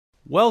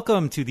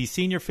Welcome to the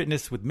Senior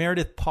Fitness with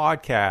Meredith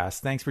podcast.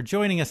 Thanks for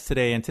joining us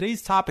today. And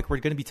today's topic, we're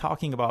going to be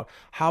talking about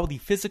how the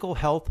physical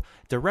health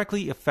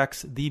directly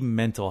affects the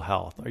mental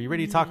health. Are you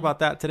ready to talk about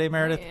that today,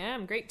 Meredith? I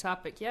am. Great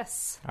topic.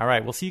 Yes. All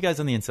right. We'll see you guys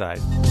on the inside.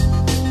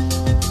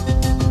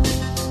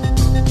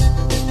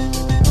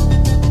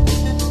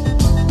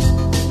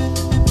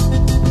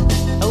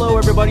 Hello,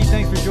 everybody.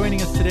 Thanks for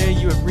joining us today.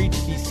 You have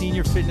reached the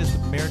Senior Fitness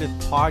with Meredith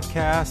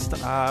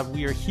podcast.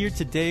 We are here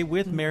today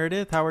with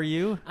Meredith. How are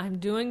you? I'm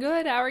doing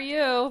good. How are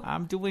you?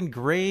 I'm doing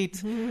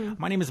great.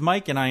 My name is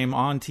Mike, and I am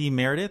on Team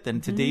Meredith.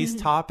 And today's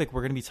topic,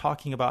 we're going to be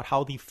talking about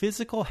how the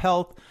physical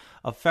health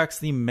affects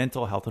the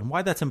mental health and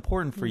why that's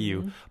important for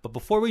you. But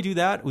before we do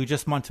that, we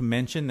just want to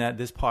mention that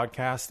this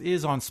podcast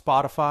is on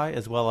Spotify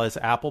as well as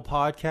Apple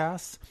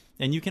Podcasts.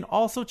 And you can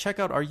also check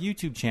out our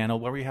YouTube channel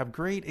where we have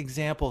great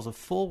examples of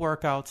full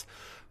workouts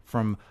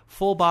from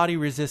full body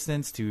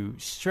resistance to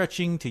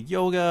stretching to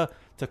yoga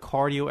to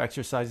cardio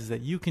exercises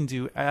that you can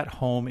do at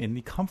home in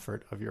the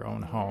comfort of your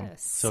own home.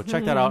 So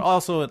check that out.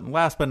 Also,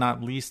 last but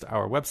not least,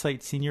 our website,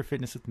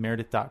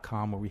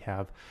 seniorfitnesswithmeredith.com, where we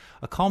have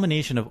a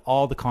culmination of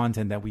all the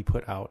content that we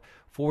put out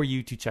for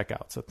you to check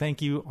out. So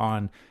thank you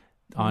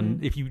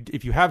if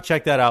you have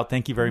checked that out,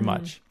 thank you very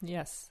much.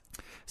 Yes.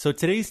 So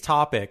today's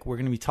topic, we're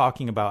going to be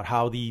talking about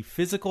how the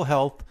physical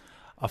health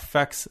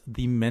affects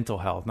the mental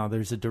health. Now,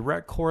 there's a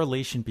direct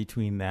correlation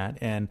between that.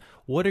 And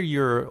what are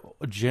your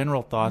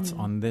general thoughts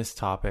on this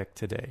topic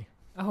today?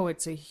 Oh,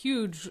 it's a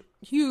huge,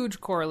 huge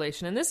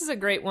correlation. And this is a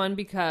great one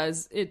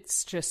because it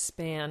just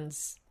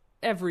spans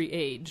every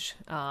age.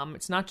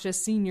 It's not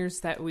just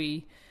seniors that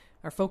we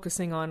are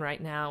focusing on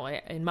right now.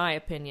 In my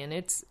opinion,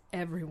 it's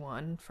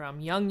everyone from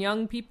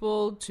young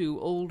people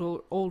to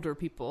older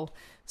people.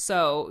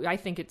 So I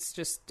think it's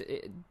just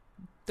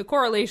the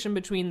correlation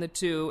between the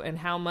two and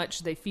how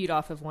much they feed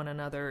off of one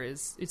another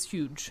is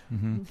huge.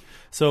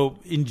 So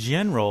in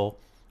general,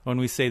 when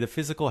we say the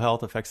physical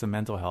health affects the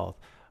mental health,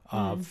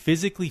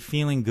 physically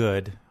feeling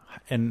good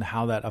and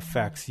how that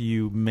affects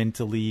you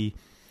mentally,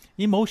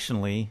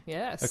 emotionally,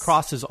 yes,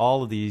 crosses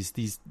all of these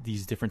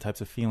different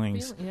types of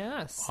feelings.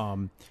 Yes.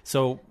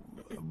 So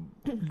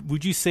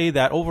would you say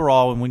that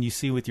overall, and when you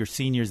see with your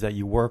seniors that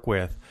you work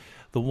with,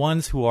 the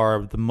ones who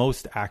are the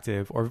most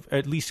active, or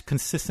at least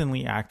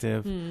consistently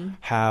active,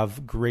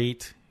 have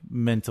great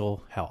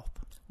mental health?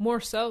 More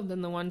so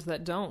than the ones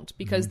that don't,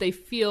 because they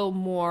feel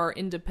more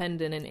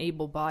independent and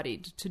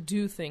able-bodied to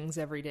do things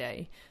every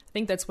day. I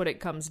think that's what it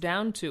comes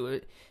down to.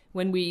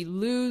 When we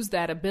lose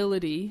that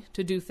ability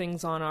to do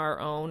things on our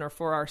own or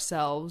for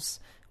ourselves,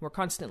 we're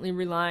constantly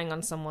relying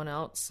on someone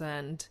else,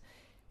 and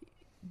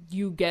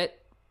you get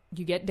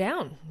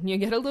down. You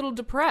get a little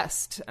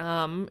depressed.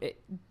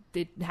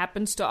 It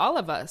happens to all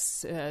of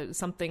us.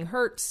 Something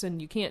hurts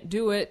and you can't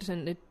do it,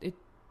 and it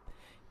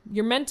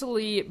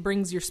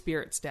brings your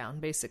spirits down,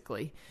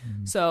 basically.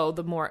 So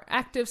the more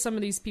active some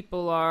of these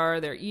people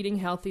are, they're eating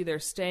healthy, they're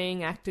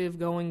staying active,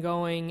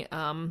 going.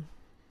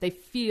 They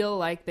feel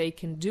like they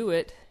can do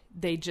it.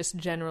 They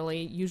just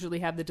usually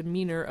have the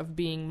demeanor of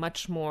being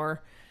much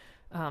more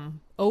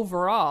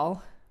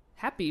overall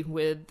happy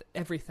with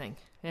everything,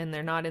 and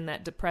they're not in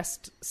that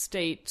depressed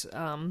state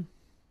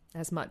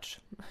as much.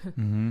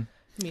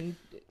 I mean,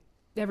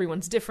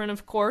 everyone's different,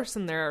 of course,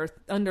 and there are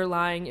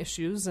underlying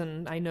issues,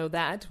 and I know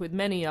that with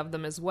many of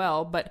them as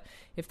well. But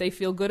if they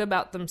feel good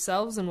about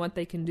themselves and what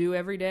they can do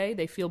every day,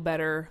 they feel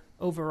better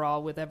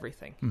overall with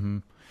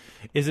everything.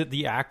 Is it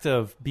the act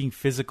of being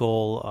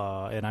physical,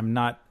 and I'm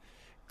not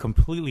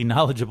completely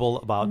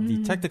knowledgeable about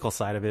the technical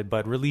side of it,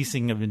 but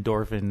releasing of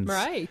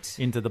endorphins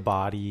into the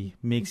body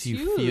makes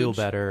you feel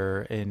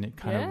better, and it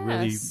kind of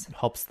really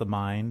helps the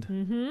mind?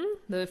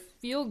 The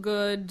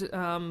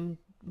feel-good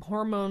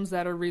hormones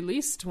that are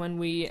released when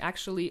we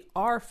actually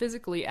are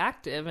physically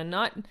active, and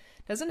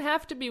doesn't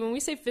have to be, when we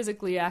say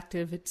physically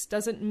active, it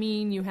doesn't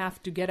mean you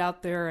have to get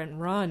out there and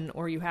run,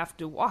 or you have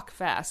to walk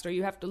fast, or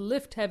you have to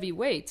lift heavy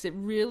weights. It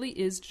really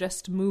is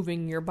just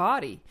moving your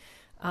body.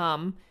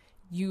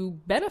 You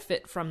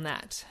benefit from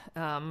that.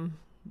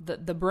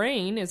 The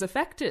brain is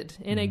affected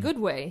in a good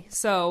way.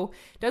 So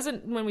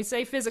when we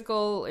say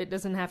physical, it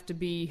doesn't have to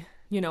be,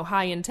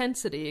 high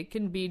intensity. It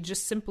can be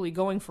just simply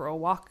going for a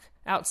walk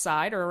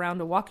outside or around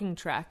a walking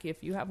track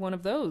if you have one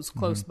of those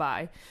close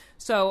by.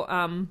 So,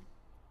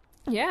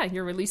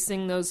 you're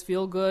releasing those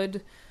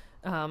feel-good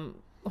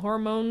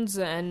hormones,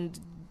 and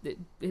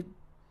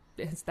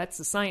that's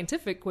the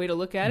scientific way to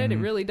look at it. It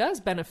really does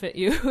benefit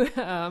you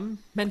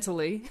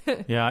mentally.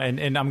 Yeah,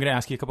 and I'm going to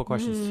ask you a couple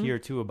questions here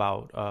too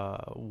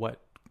about what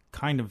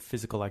kind of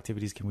physical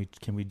activities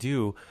can we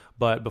do.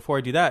 But before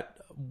I do that,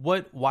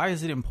 why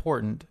is it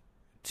important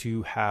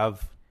to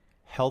have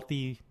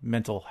healthy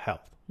mental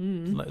health?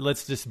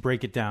 Let's just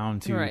break it down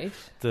to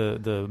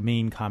the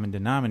main common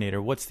denominator.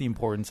 What's the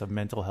importance of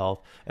mental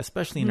health,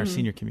 especially in our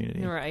senior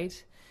community?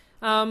 Right.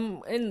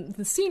 In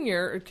the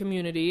senior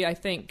community, I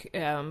think,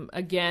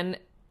 again,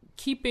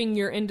 keeping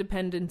your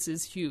independence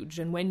is huge.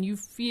 And when you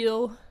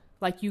feel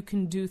like you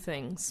can do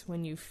things,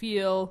 when you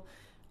feel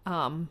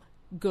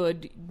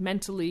good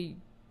mentally,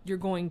 you're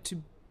going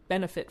to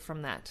benefit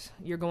from that.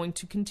 You're going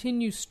to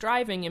continue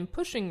striving and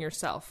pushing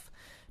yourself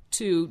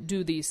to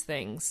do these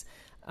things.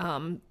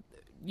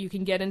 You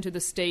can get into the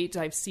state,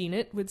 I've seen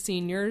it with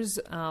seniors,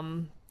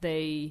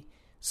 they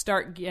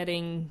start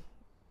getting,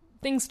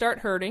 things start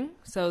hurting,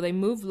 so they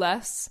move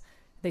less,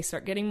 they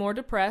start getting more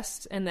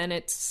depressed, and then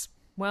it's,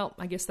 well,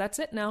 I guess that's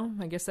it now.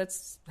 I guess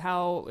that's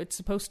how it's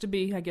supposed to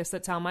be. I guess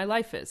that's how my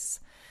life is.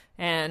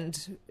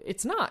 And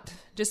it's not,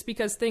 just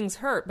because things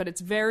hurt, but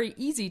it's very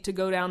easy to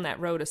go down that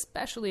road,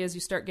 especially as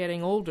you start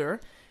getting older,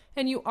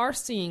 and you are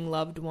seeing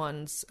loved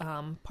ones,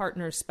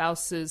 partners,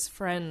 spouses,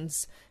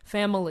 friends,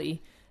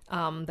 family,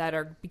 that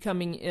are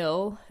becoming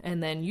ill,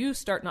 and then you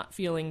start not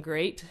feeling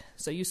great,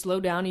 so you slow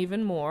down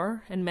even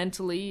more, and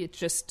mentally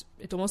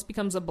it almost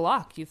becomes a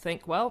block. You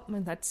think, well,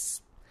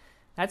 that's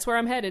where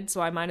I'm headed,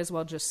 so I might as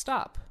well just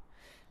stop.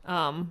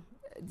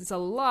 There's a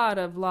lot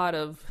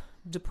of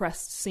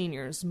depressed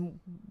seniors.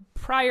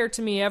 Prior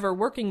to me ever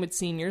working with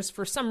seniors,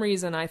 for some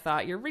reason I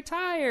thought, you're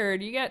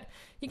retired, you get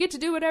to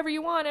do whatever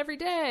you want every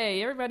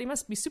day, everybody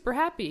must be super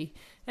happy.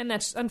 And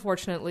that's,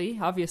 unfortunately,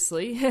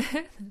 obviously,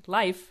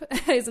 life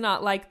is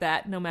not like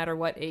that, no matter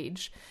what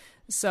age.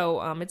 So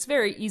it's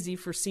very easy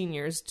for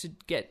seniors to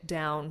get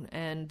down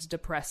and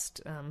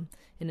depressed and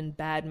in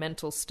bad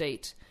mental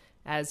state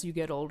as you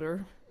get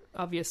older.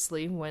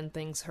 Obviously, when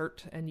things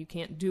hurt and you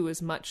can't do as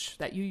much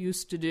that you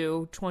used to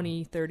do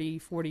 20, 30,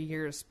 40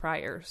 years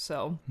prior.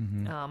 So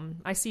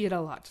I see it a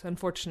lot,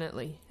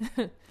 unfortunately.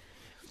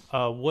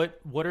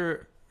 What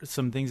are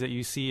some things that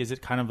you see? Is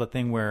it kind of a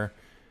thing where,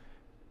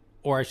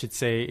 or I should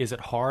say, is it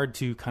hard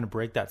to kind of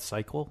break that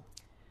cycle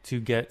to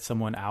get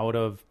someone out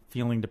of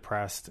feeling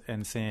depressed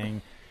and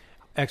saying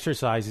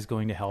exercise is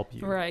going to help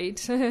you?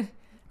 Right.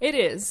 It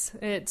is.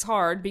 It's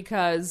hard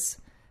because,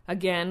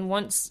 again,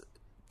 once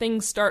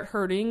things start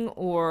hurting,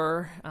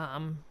 or,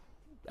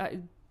 a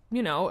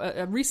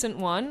recent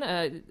one,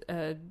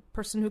 a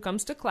person who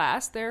comes to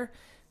class, their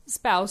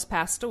spouse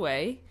passed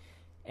away,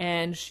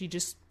 and she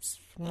just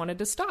wanted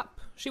to stop.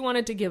 She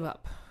wanted to give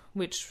up,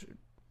 which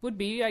would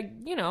be, a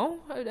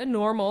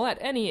normal at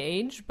any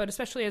age, but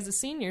especially as a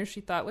senior,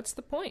 she thought, what's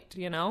the point,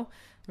 I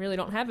really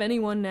don't have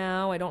anyone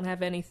now, I don't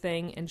have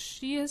anything, and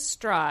she has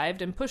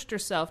strived and pushed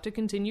herself to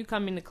continue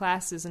coming to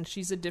classes, and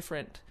she's a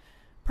different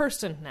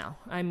person now.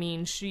 I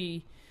mean,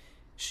 she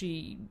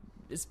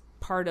is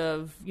part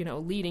of,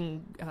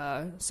 leading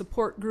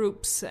support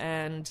groups,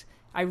 and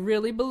I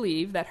really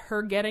believe that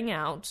her getting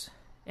out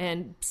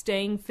and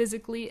staying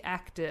physically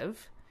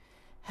active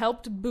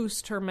helped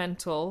boost her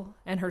mental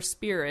and her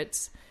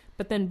spirits,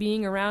 but then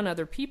being around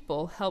other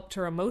people helped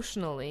her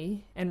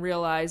emotionally and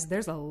realize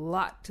there's a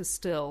lot to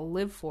still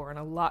live for and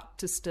a lot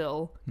to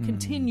still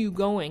continue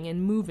going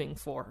and moving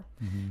for.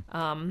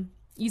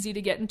 Easy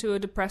to get into a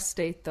depressed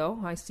state, though.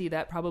 I see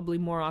that probably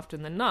more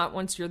often than not.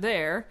 Once you're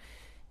there,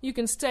 you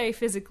can stay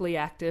physically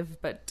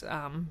active, but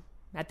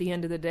at the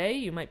end of the day,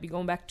 you might be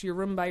going back to your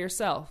room by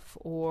yourself,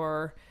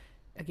 or,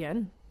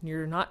 again,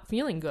 you're not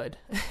feeling good.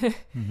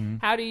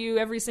 How do you,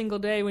 every single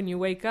day when you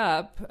wake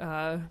up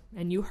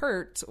and you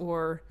hurt,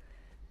 or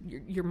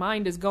your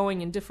mind is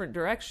going in different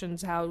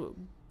directions, how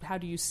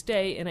do you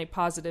stay in a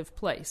positive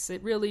place?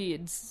 It really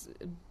it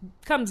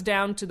comes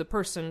down to the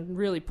person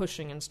really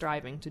pushing and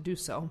striving to do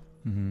so.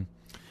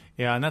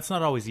 Yeah, and that's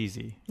not always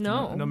easy.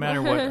 No, no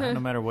matter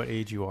what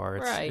age you are.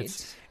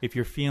 It's, if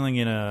you're feeling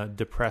in a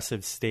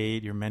depressive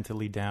state, you're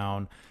mentally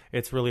down,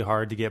 it's really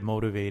hard to get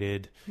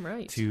motivated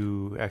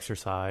to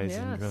exercise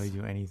and really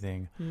do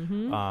anything.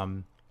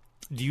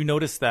 Do you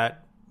notice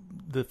that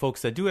the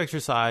folks that do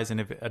exercise and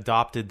have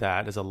adopted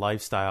that as a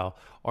lifestyle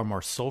are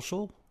more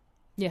social?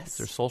 Yes. Is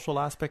there a social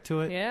aspect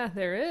to it? Yeah,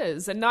 there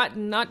is. And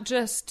not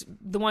just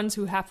the ones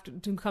who have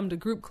to come to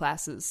group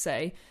classes,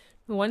 say.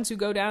 The ones who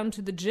go down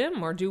to the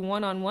gym or do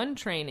one-on-one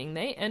training,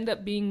 they end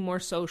up being more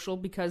social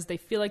because they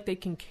feel like they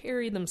can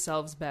carry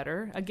themselves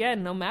better.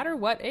 Again, no matter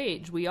what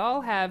age, we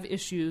all have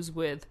issues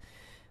with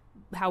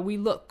how we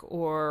look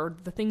or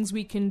the things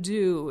we can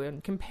do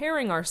and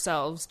comparing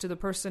ourselves to the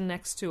person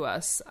next to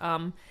us.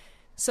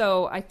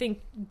 So I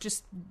think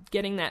just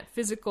getting that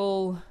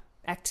physical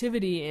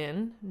activity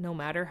in, no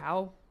matter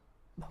how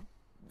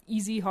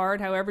easy, hard,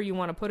 however you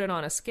want to put it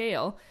on a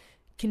scale,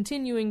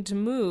 continuing to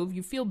move,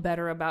 you feel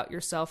better about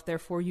yourself,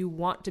 therefore you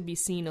want to be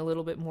seen a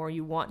little bit more,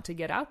 you want to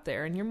get out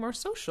there, and you're more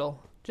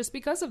social just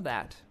because of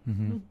that.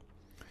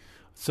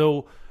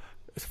 So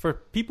for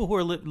people who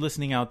are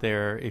listening out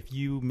there, if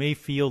you may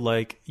feel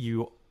like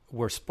you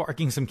were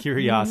sparking some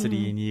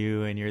curiosity in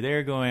you and you're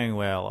there going,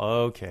 well,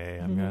 okay,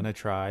 I'm going to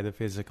try the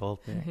physical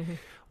thing.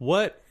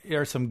 What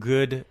are some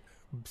good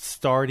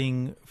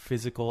starting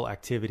physical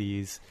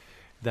activities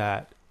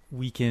that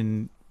we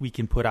can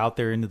put out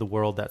there into the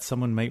world that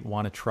someone might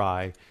want to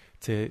try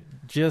to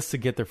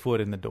get their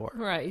foot in the door?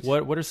 Right.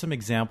 What are some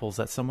examples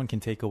that someone can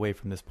take away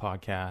from this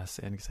podcast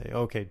and say,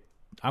 okay,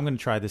 I'm going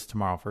to try this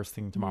tomorrow, first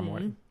thing tomorrow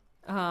morning?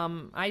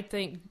 I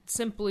think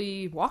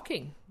simply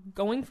walking,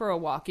 going for a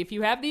walk. If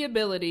you have the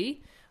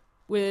ability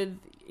with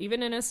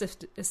even an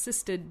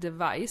assisted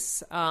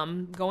device,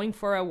 going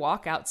for a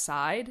walk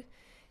outside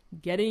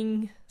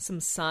Getting some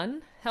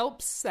sun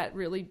helps. That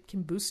really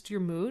can boost your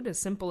mood, as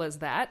simple as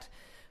that.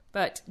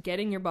 But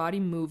getting your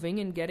body moving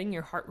and getting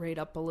your heart rate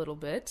up a little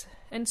bit.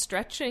 And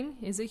stretching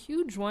is a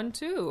huge one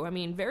too. I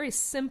mean, very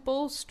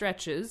simple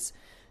stretches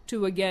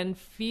to, again,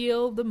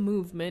 feel the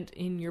movement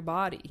in your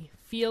body.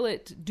 Feel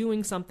it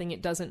doing something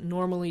it doesn't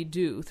normally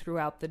do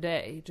throughout the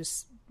day.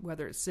 Just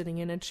whether it's sitting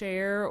in a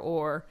chair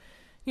or,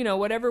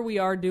 whatever we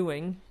are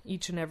doing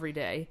each and every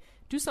day.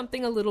 Do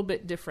something a little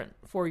bit different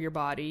for your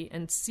body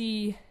and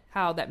see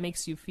how that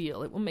makes you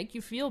feel. It will make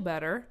you feel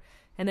better,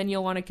 and then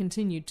you'll want to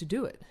continue to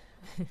do it.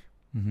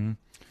 Mm-hmm.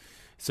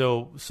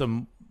 So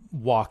some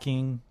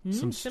walking,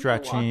 some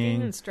stretching.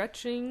 Walking and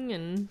stretching.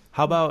 And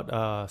how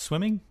about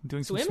swimming?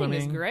 Doing some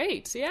swimming? Swimming is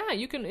great. Yeah,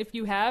 you can, if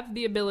you have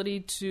the ability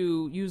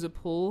to use a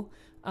pool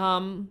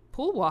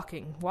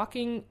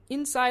walking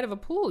inside of a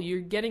pool,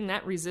 you're getting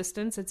that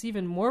resistance. It's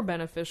even more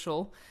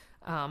beneficial.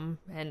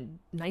 And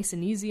nice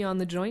and easy on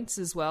the joints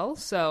as well.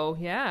 So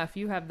yeah, if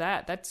you have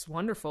that, that's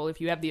wonderful.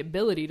 If you have the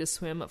ability to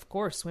swim, of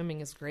course,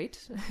 swimming is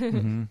great.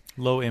 Mm-hmm.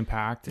 Low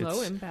impact.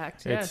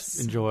 Yes.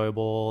 It's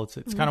enjoyable.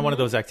 It's kind of one of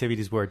those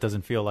activities where it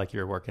doesn't feel like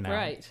you're working out.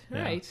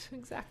 Right,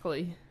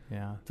 exactly.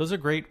 Yeah, those are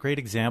great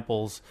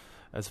examples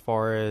as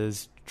far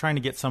as trying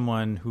to get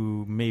someone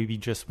who maybe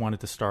just wanted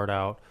to start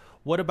out.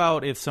 What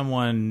about if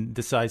someone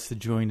decides to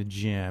join a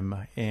gym,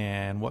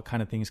 and what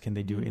kind of things can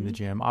they do in the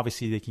gym?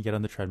 Obviously, they can get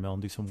on the treadmill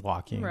and do some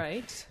walking.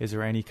 Right. Is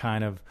there any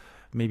kind of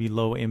maybe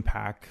low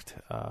impact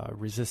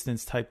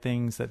resistance type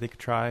things that they could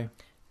try?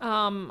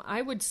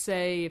 I would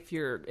say if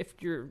you're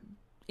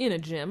in a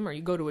gym or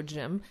you go to a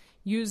gym,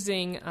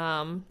 using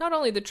not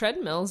only the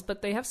treadmills,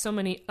 but they have so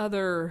many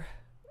other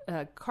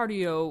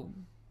cardio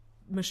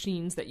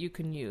machines that you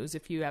can use.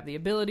 If you have the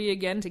ability,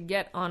 again, to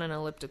get on an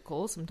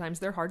elliptical, sometimes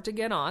they're hard to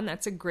get on.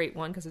 That's a great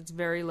one because it's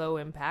very low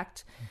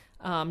impact.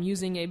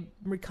 Using a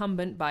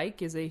recumbent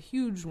bike is a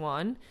huge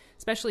one,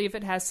 especially if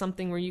it has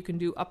something where you can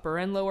do upper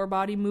and lower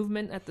body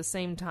movement at the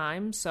same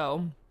time.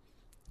 So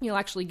you'll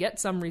actually get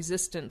some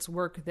resistance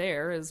work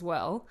there as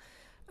well.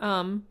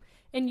 And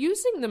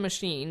using the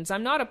machines,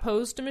 I'm not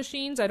opposed to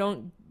machines. I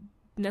don't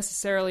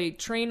necessarily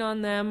train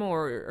on them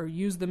or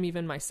use them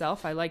even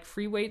myself. I like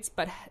free weights,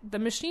 but the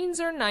machines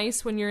are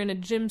nice when you're in a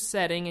gym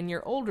setting and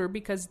you're older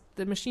because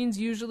the machines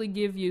usually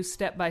give you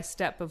step by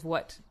step of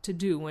what to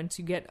do once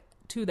you get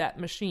to that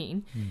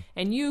machine,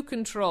 and you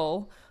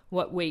control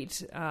what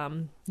weight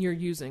you're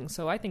using.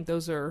 So I think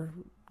those are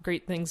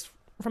great things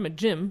from a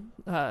gym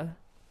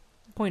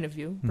point of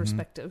view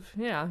perspective.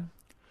 Yeah.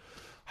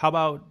 How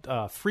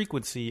about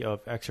frequency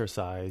of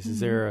exercise? Is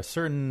there a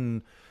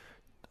certain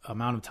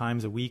amount of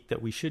times a week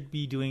that we should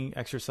be doing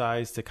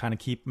exercise to kind of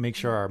make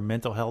sure our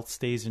mental health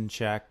stays in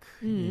check?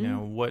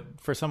 What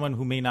for someone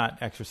who may not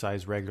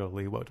exercise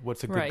regularly,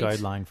 what's a good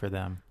guideline for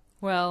them?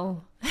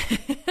 Well,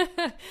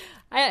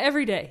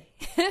 every day.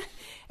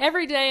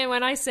 Every day, and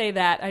when I say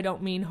that, I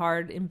don't mean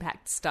hard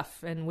impact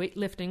stuff and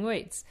lifting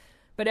weights.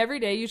 But every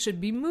day you should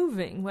be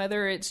moving,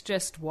 whether it's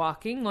just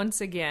walking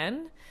once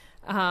again,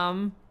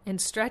 and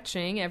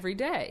stretching every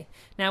day.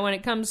 Now, when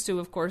it comes to,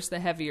 of course, the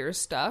heavier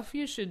stuff,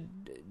 you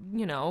should,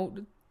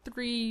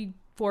 3-4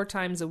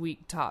 times a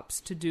week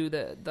tops to do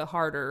the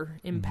harder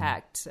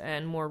impact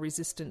and more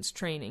resistance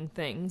training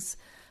things.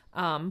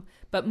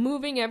 But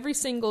moving every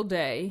single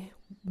day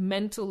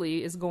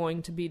mentally is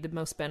going to be the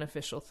most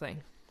beneficial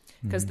thing.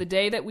 Because the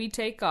day that we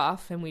take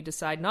off and we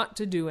decide not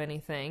to do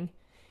anything,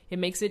 it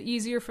makes it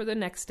easier for the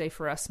next day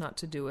for us not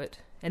to do it.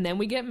 And then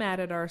we get mad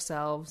at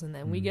ourselves, and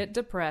then we get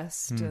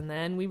depressed, and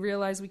then we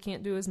realize we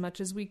can't do as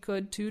much as we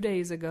could 2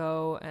 days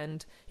ago,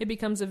 and it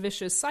becomes a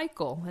vicious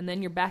cycle. And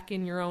then you're back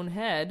in your own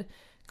head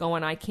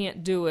going, I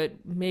can't do it.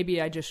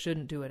 Maybe I just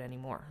shouldn't do it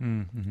anymore.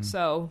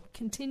 So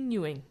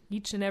continuing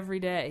each and every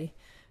day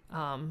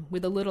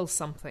with a little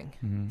something.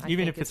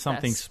 Even if it's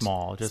something best.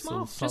 Small, just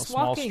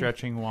small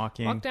stretching,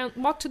 walking.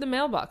 Walk to the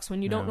mailbox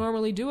when you don't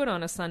normally do it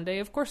on a Sunday.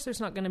 Of course, there's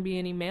not going to be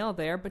any mail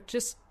there, but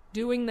just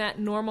doing that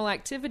normal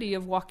activity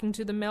of walking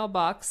to the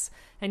mailbox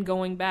and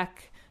going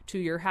back to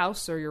your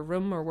house or your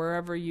room or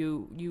wherever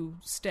you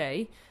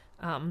stay.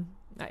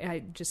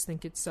 I just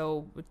think it's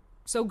so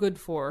good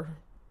for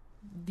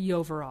the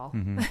overall.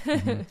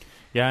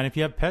 Yeah, and if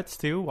you have pets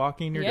too,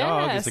 walking your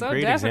dog is a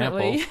great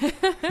definitely.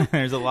 Example.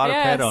 There's a lot of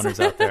pet owners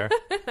out there.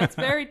 That's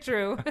very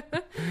true.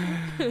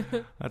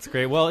 That's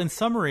great. Well, in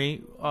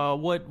summary,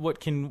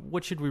 what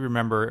should we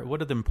remember?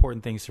 What are the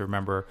important things to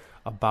remember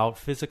about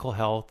physical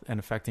health and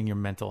affecting your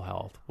mental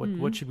health?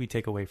 What should we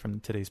take away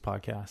from today's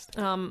podcast?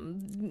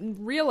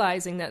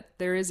 Realizing that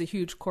there is a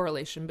huge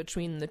correlation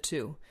between the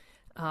two.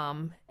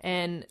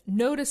 And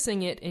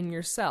noticing it in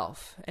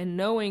yourself and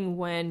knowing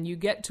when you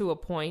get to a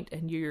point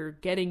and you're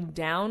getting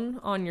down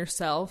on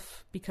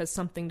yourself because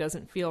something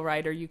doesn't feel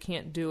right or you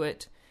can't do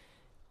it,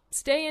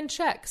 stay in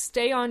check,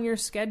 stay on your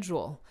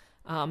schedule.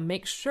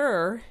 Make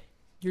sure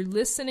you're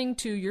listening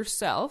to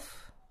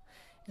yourself,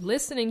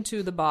 listening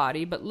to the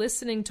body, but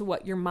listening to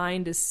what your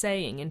mind is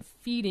saying and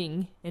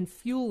feeding and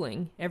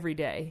fueling every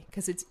day,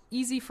 because it's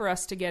easy for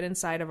us to get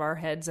inside of our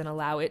heads and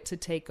allow it to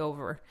take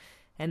over.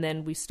 and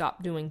then we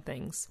stop doing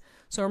things.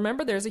 So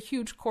remember, there's a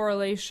huge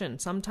correlation.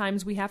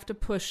 Sometimes we have to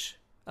push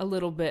a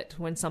little bit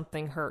when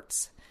something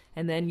hurts,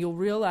 and then you'll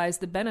realize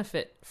the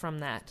benefit from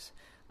that.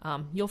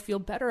 You'll feel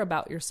better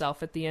about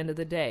yourself at the end of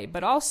the day.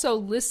 But also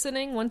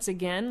listening, once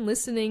again,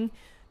 listening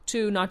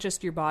to not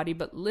just your body,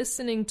 but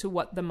listening to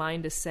what the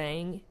mind is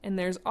saying. And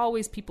there's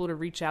always people to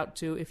reach out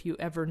to if you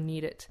ever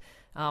need it.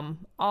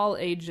 All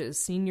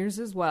ages, seniors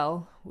as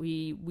well.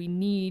 We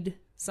need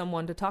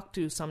someone to talk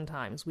to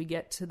sometimes. We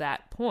get to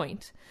that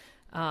point.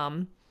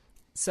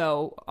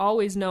 So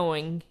always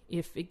knowing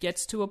if it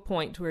gets to a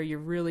point where you're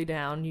really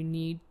down, you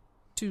need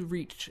to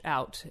reach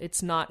out.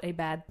 It's not a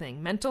bad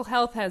thing. Mental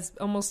health has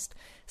almost,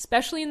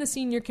 especially in the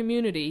senior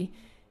community,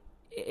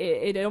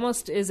 it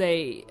almost is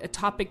a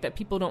topic that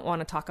people don't want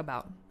to talk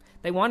about.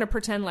 They want to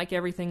pretend like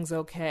everything's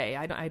okay.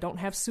 I don't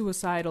have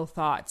suicidal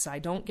thoughts. I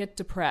don't get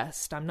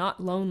depressed. I'm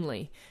not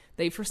lonely.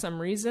 They, for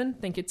some reason,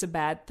 think it's a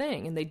bad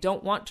thing, and they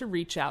don't want to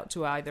reach out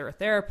to either a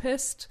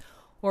therapist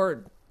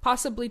or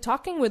possibly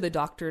talking with a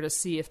doctor to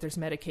see if there's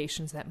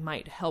medications that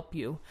might help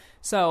you.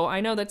 So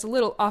I know that's a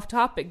little off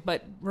topic,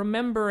 but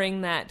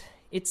remembering that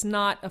it's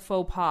not a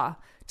faux pas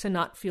to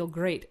not feel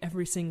great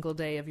every single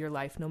day of your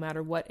life, no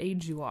matter what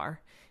age you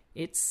are.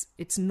 It's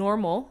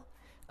normal,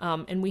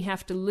 and we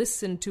have to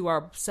listen to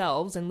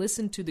ourselves and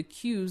listen to the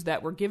cues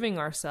that we're giving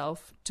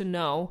ourselves to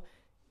know,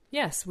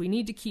 yes, we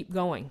need to keep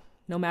going,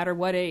 no matter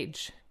what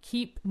age.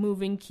 Keep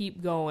moving,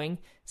 keep going,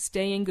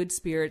 stay in good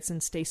spirits,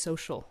 and stay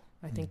social.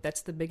 I think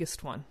that's the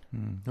biggest one.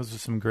 Those are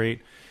some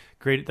great,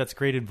 that's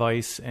great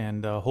advice.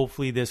 And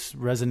hopefully this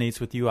resonates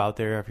with you out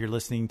there. If you're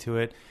listening to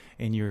it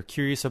and you're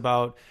curious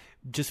about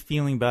just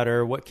feeling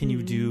better, what can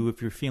you do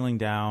if you're feeling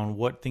down?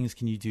 What things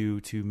can you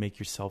do to make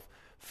yourself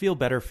feel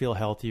better, feel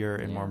healthier,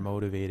 and more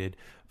motivated?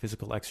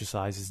 Physical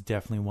exercise is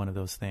definitely one of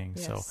those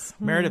things. Yes. So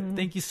Meredith,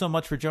 thank you so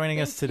much for joining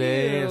us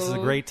today. You. This is a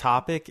great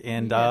topic.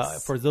 And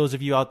Yes. for those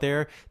of you out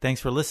there, thanks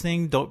for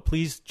listening.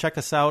 Please check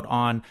us out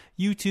on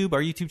YouTube,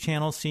 our YouTube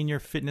channel, Senior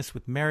Fitness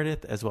with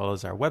Meredith, as well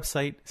as our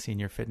website,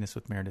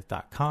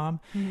 seniorfitnesswithmeredith.com.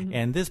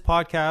 And this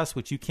podcast,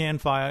 which you can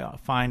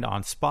find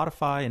on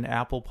Spotify and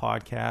Apple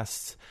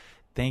Podcasts.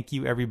 Thank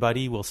you,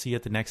 everybody. We'll see you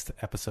at the next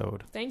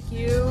episode. Thank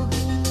you.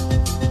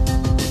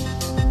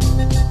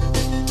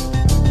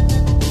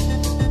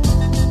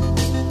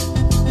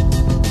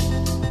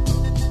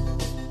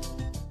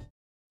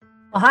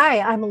 Hi,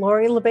 I'm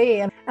Lori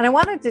LeBay, and I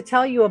wanted to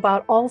tell you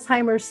about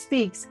Alzheimer's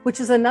Speaks, which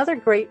is another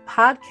great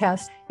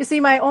podcast. You see,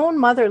 my own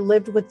mother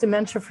lived with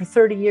dementia for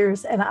 30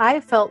 years, and I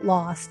felt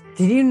lost.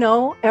 Did you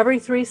know every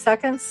 3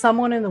 seconds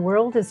someone in the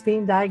world is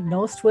being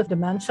diagnosed with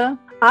dementia?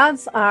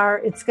 Odds are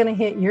it's going to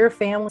hit your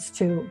families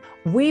too.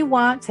 We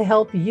want to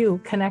help you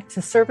connect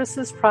to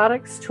services,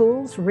 products,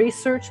 tools,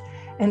 research,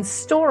 and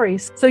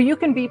stories so you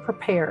can be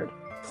prepared.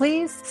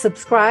 Please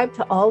subscribe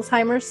to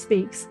Alzheimer's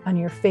Speaks on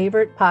your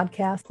favorite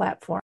podcast platform.